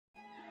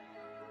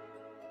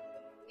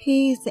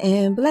Peace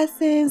and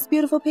blessings,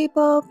 beautiful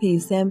people.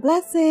 Peace and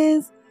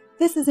blessings.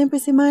 This is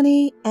Empress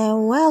Imani,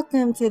 and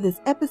welcome to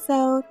this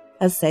episode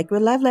of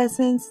Sacred Love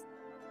Lessons.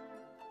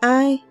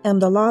 I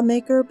am the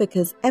lawmaker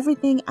because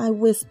everything I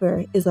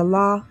whisper is a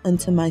law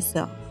unto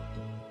myself.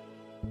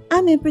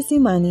 I'm Empress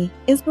Imani,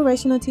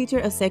 inspirational teacher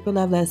of Sacred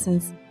Love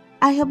Lessons.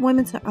 I help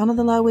women to honor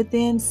the law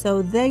within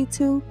so they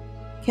too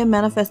can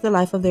manifest the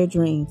life of their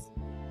dreams.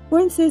 We're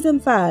in Season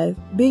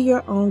 5, Be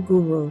Your Own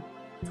Guru.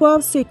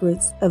 12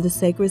 Secrets of the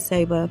Sacred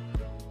Saber.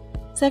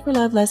 Sacred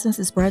Love Lessons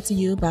is brought to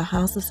you by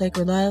House of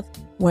Sacred Love,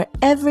 where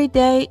every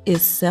day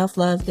is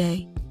Self-Love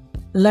Day.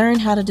 Learn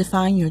how to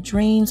define your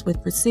dreams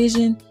with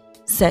precision,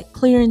 set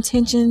clear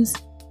intentions,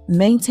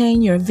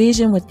 maintain your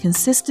vision with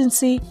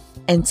consistency,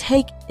 and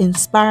take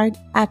inspired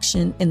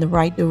action in the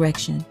right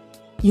direction.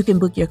 You can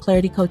book your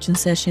clarity coaching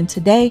session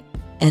today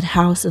at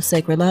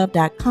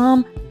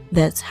houseofsacredlove.com.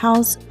 That's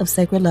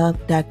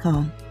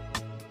houseofsacredlove.com.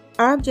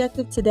 Our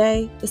objective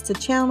today is to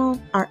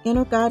channel our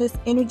inner goddess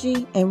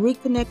energy and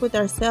reconnect with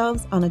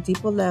ourselves on a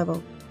deeper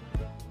level.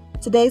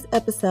 Today's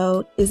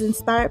episode is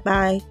inspired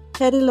by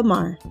Hedy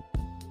Lamarr.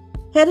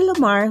 Hedy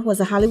Lamarr was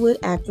a Hollywood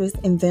actress,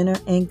 inventor,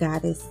 and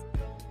goddess.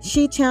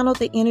 She channeled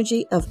the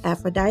energy of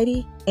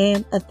Aphrodite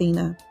and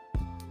Athena.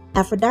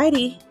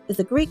 Aphrodite is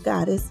a Greek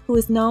goddess who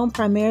is known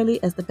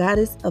primarily as the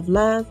goddess of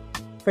love,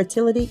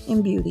 fertility,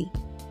 and beauty.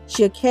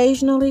 She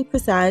occasionally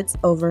presides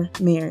over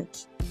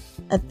marriage.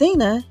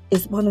 Athena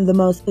is one of the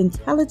most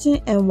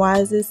intelligent and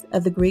wisest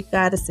of the Greek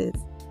goddesses.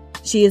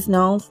 She is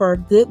known for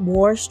good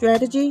war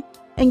strategy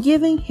and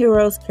giving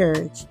heroes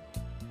courage.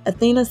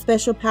 Athena's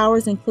special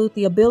powers include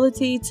the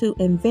ability to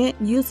invent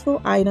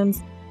useful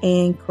items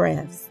and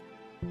crafts.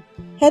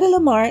 Hedy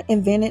Lamarr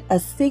invented a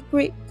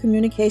secret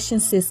communication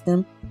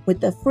system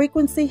with a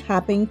frequency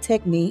hopping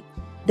technique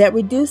that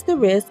reduced the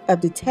risk of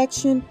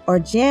detection or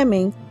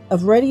jamming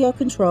of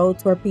radio-controlled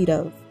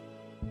torpedoes.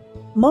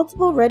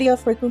 Multiple radio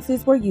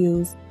frequencies were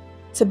used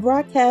to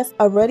broadcast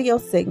a radio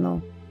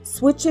signal,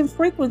 switching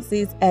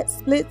frequencies at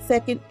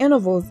split-second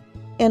intervals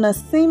in a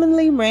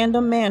seemingly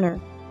random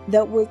manner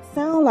that would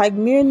sound like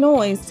mere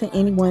noise to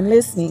anyone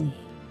listening.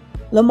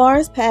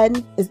 Lamarr's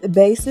patent is the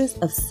basis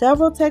of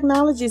several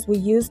technologies we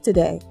use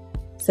today,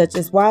 such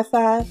as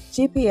Wi-Fi,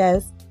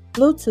 GPS,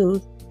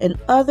 Bluetooth, and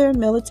other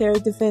military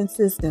defense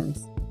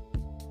systems.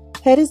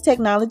 Hedy's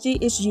technology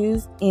is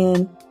used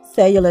in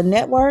cellular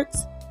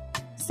networks.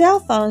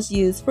 Cell phones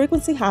use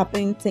frequency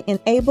hopping to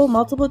enable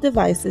multiple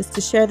devices to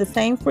share the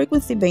same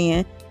frequency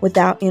band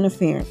without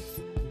interference.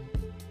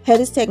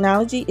 Hedy's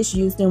technology is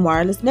used in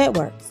wireless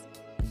networks.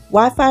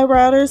 Wi-Fi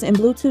routers and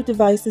Bluetooth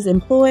devices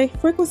employ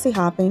frequency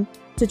hopping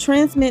to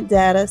transmit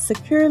data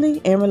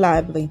securely and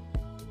reliably.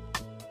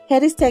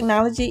 Hedy's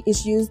technology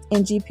is used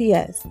in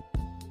GPS.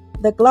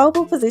 The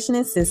Global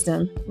Positioning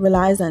System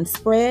relies on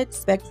spread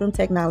spectrum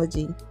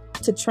technology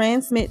to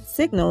transmit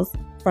signals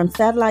from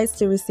satellites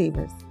to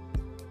receivers.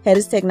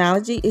 Hedy's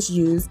technology is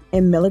used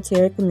in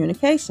military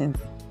communications.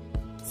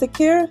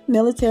 Secure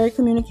military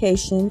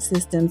communication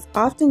systems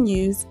often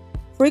use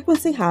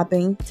frequency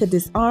hopping to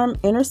disarm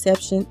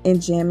interception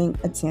and jamming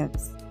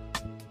attempts.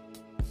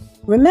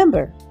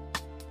 Remember,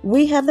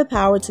 we have the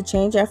power to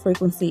change our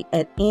frequency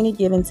at any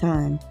given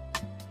time.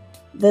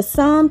 The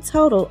sum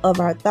total of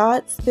our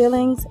thoughts,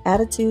 feelings,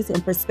 attitudes,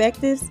 and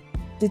perspectives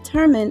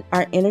determine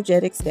our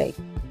energetic state.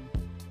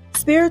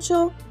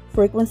 Spiritual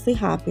frequency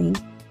hopping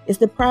is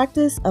the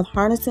practice of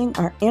harnessing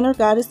our inner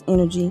goddess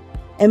energy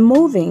and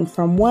moving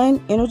from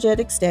one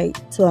energetic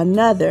state to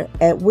another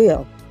at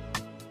will.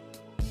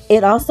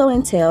 It also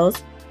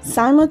entails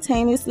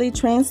simultaneously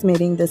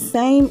transmitting the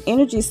same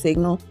energy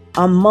signal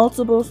on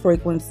multiple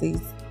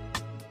frequencies.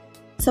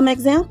 Some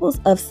examples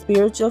of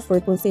spiritual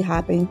frequency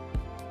hopping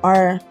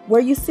are where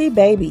you see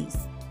babies.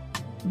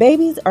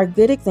 Babies are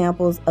good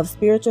examples of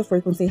spiritual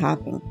frequency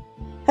hopping.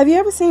 Have you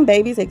ever seen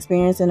babies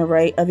experience an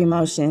array of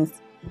emotions?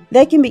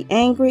 They can be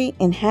angry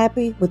and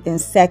happy within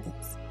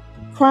seconds,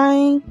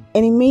 crying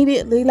and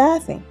immediately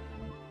laughing.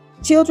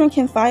 Children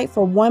can fight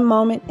for one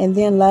moment and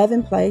then love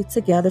and play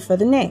together for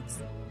the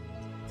next.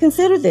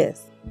 Consider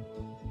this.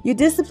 You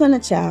discipline a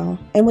child,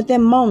 and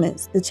within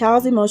moments, the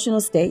child's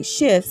emotional state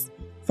shifts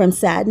from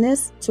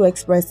sadness to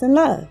expressing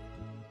love.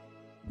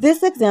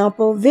 This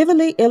example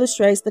vividly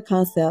illustrates the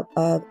concept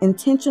of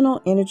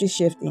intentional energy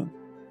shifting,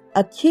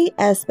 a key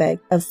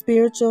aspect of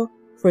spiritual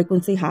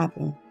frequency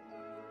hopping.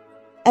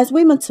 As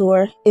we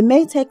mature, it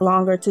may take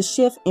longer to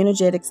shift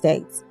energetic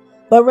states,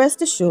 but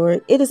rest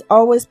assured, it is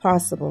always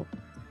possible.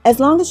 As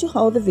long as you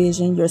hold the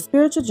vision, your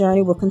spiritual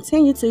journey will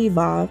continue to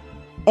evolve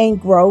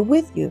and grow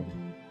with you.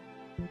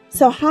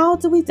 So how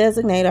do we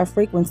designate our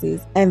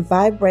frequencies and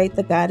vibrate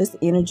the goddess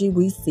energy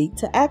we seek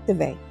to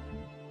activate?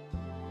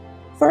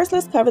 First,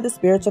 let's cover the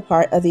spiritual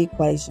part of the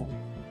equation.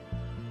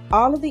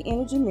 All of the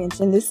energy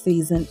mentioned this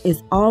season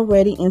is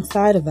already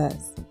inside of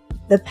us.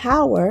 The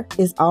power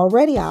is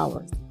already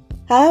ours.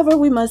 However,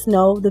 we must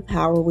know the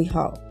power we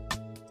hold.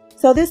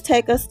 So this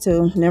takes us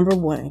to number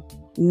 1,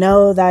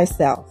 know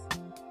thyself.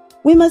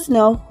 We must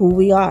know who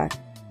we are.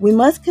 We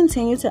must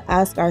continue to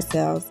ask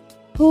ourselves,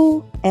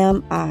 who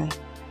am I?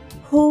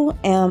 Who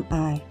am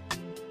I?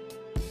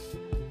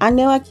 I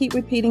know I keep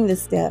repeating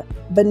this step,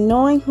 but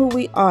knowing who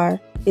we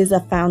are is a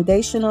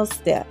foundational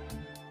step.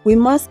 We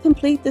must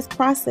complete this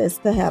process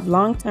to have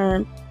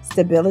long-term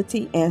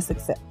stability and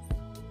success.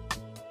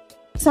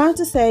 Time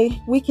to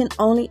say we can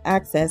only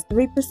access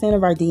 3%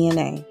 of our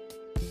DNA,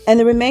 and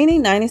the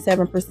remaining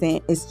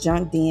 97% is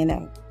junk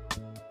DNA.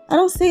 I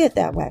don't see it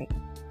that way.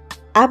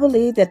 I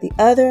believe that the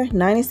other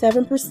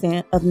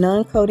 97% of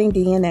non-coding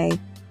DNA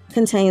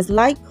contains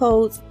light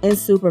codes and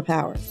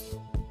superpowers.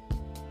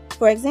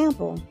 For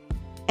example,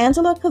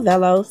 Angela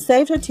Covello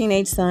saved her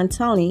teenage son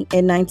Tony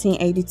in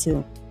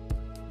 1982.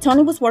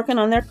 Tony was working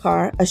on their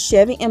car, a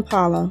Chevy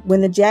Impala, when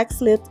the jack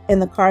slipped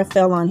and the car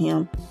fell on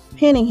him,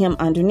 pinning him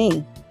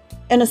underneath.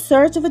 In a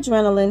surge of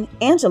adrenaline,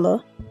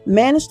 Angela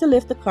managed to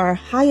lift the car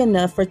high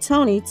enough for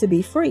Tony to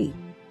be free.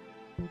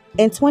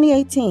 In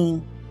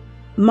 2018,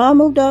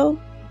 Mamoudou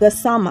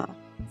Gassama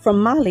from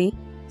Mali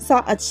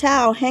saw a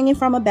child hanging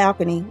from a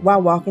balcony while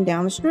walking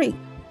down the street.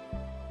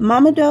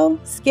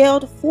 Mamoudou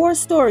scaled 4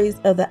 stories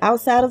of the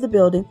outside of the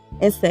building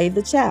and saved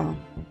the child.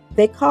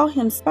 They call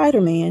him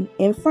Spider-Man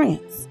in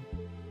France.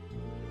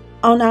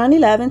 On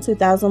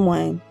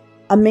 9/11/2001,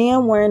 a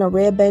man wearing a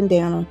red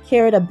bandana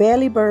carried a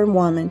badly burned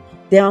woman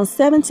down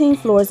 17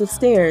 floors of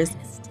stairs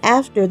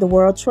after the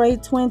World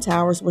Trade Twin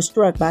Towers were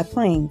struck by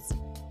planes.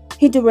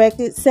 He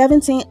directed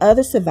 17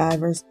 other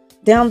survivors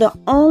down the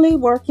only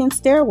working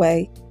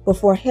stairway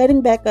before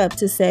heading back up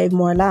to save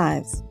more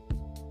lives.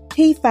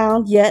 He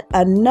found yet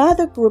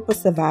another group of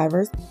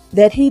survivors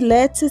that he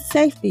led to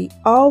safety,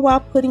 all while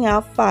putting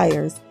out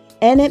fires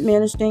and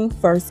administering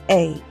first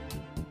aid.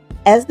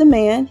 As the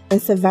man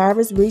and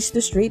survivors reached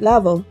the street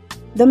level,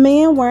 the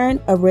man wearing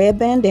a red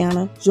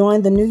bandana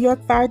joined the New York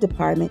Fire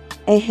Department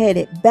and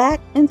headed back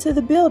into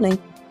the building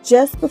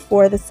just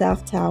before the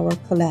South Tower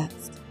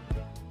collapsed.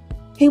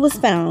 He was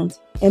found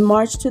in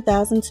March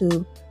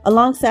 2002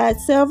 alongside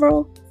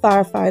several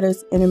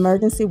firefighters and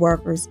emergency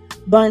workers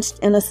bunched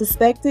in a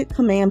suspected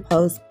command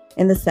post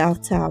in the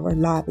South Tower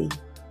lobby.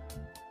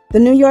 The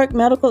New York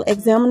Medical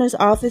Examiner's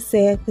Office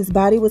said his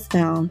body was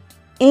found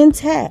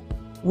intact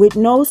with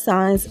no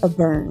signs of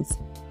burns.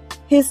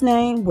 His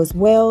name was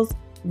Wells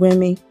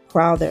Remy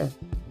Crowther.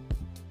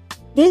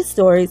 These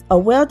stories are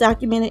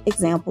well-documented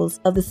examples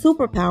of the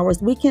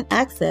superpowers we can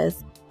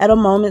access at a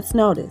moment's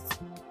notice.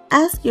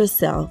 Ask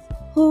yourself,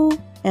 who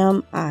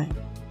am I?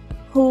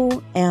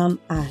 Who am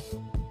I?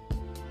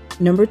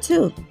 Number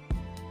 2,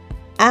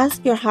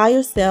 ask your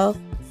higher self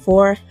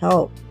for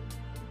help.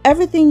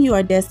 Everything you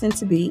are destined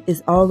to be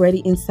is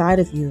already inside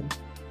of you.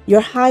 Your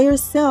higher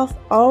self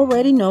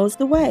already knows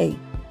the way.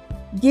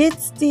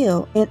 Get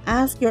still and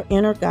ask your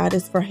inner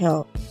goddess for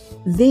help.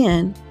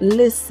 Then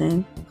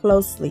listen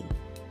closely.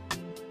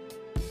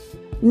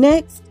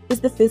 Next is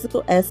the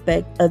physical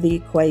aspect of the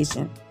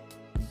equation.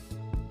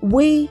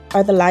 We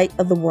are the light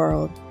of the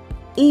world,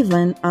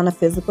 even on a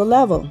physical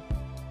level.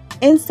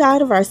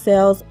 Inside of our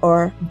cells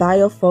are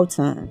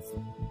biophotons,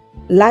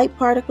 light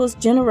particles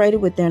generated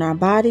within our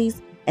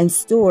bodies and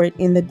stored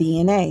in the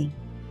DNA.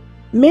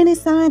 Many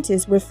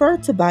scientists refer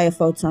to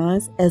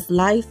biophotons as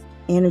life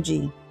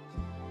energy.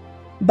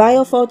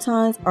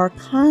 Biophotons are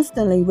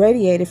constantly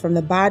radiated from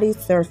the body's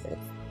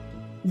surface.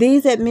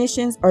 These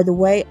emissions are the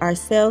way our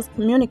cells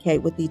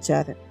communicate with each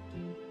other.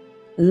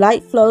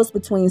 Light flows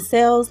between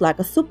cells like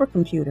a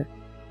supercomputer.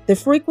 The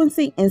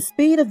frequency and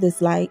speed of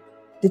this light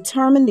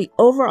determine the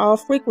overall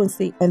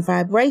frequency and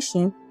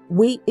vibration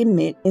we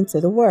emit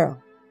into the world.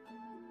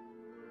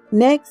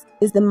 Next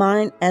is the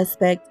mind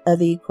aspect of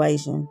the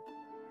equation.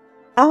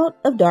 Out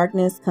of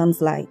darkness comes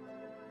light.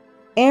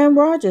 Aaron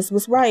Rodgers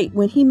was right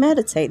when he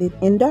meditated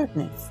in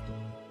darkness.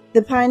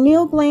 The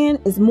pineal gland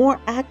is more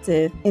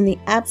active in the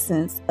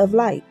absence of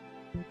light.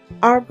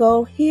 Our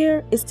goal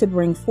here is to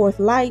bring forth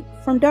light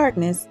from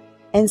darkness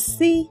and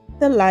see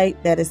the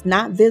light that is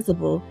not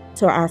visible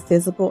to our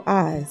physical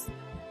eyes.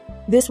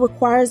 This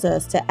requires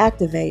us to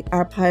activate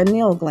our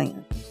pineal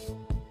gland.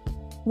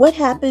 What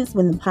happens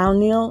when the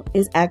pineal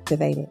is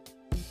activated?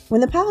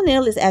 When the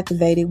pineal is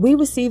activated, we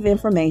receive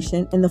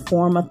information in the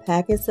form of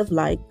packets of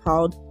light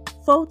called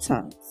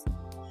photons.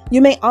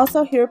 You may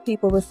also hear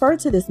people refer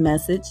to this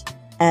message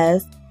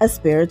as a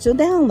spiritual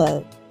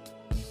download.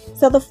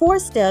 So the 4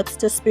 steps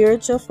to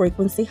spiritual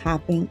frequency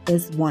hopping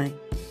is 1.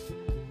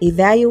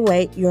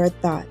 Evaluate your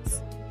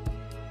thoughts.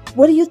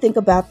 What do you think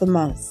about the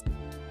most?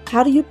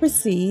 How do you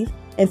perceive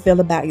and feel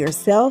about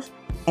yourself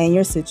and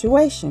your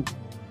situation?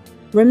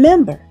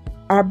 Remember,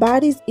 our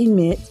bodies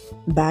emit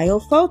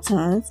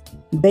biophotons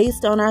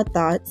based on our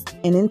thoughts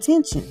and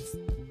intentions.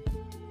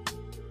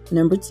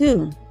 Number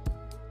 2,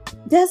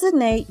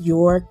 designate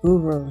your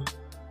guru.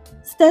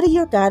 Study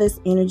your goddess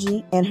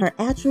energy and her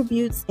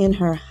attributes in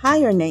her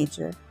higher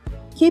nature.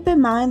 Keep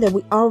in mind that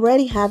we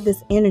already have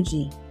this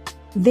energy.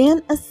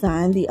 Then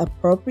assign the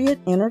appropriate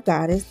inner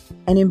goddess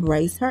and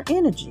embrace her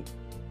energy.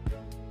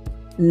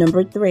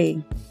 Number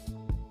 3,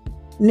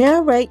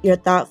 narrate your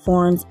thought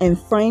forms and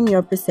frame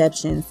your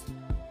perceptions.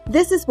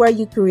 This is where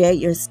you create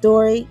your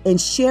story and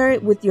share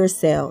it with your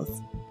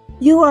cells.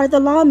 You are the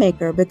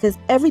lawmaker because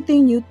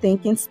everything you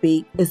think and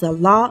speak is a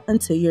law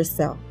unto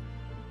yourself.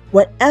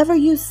 Whatever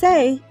you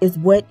say is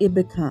what it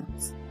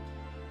becomes.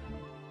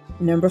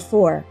 Number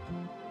 4,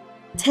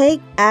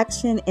 take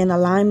action in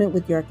alignment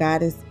with your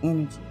goddess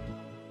energy.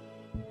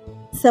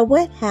 So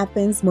what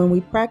happens when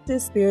we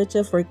practice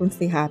spiritual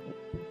frequency hopping?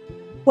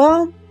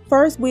 Well,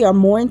 first, we are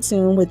more in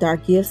tune with our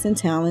gifts and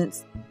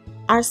talents,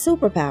 our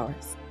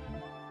superpowers.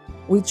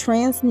 We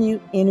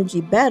transmute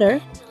energy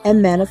better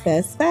and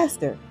manifest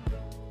faster.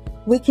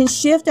 We can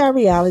shift our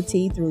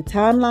reality through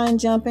timeline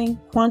jumping,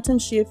 quantum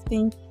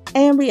shifting,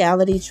 and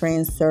reality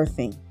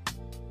transurfing.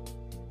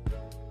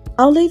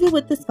 I'll leave you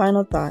with this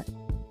final thought.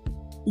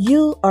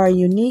 You are a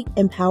unique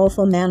and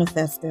powerful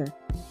manifester,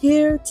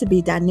 here to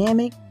be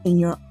dynamic in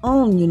your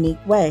own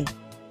unique way.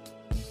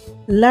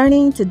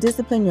 Learning to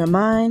discipline your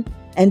mind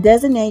and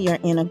designate your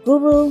inner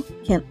guru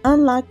can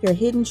unlock your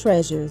hidden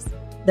treasures.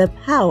 The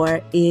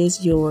power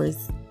is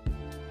yours.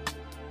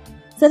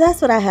 So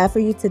that's what I have for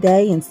you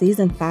today in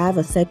Season 5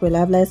 of Sacred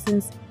Love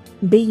Lessons.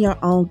 Be your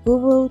own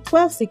guru,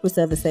 12 Secrets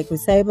of the Sacred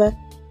Saber.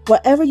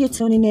 Wherever you're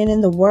tuning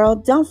in the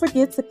world, don't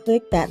forget to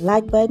click that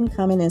like button,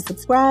 comment, and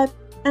subscribe.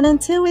 And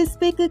until we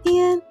speak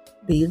again,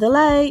 be the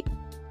light.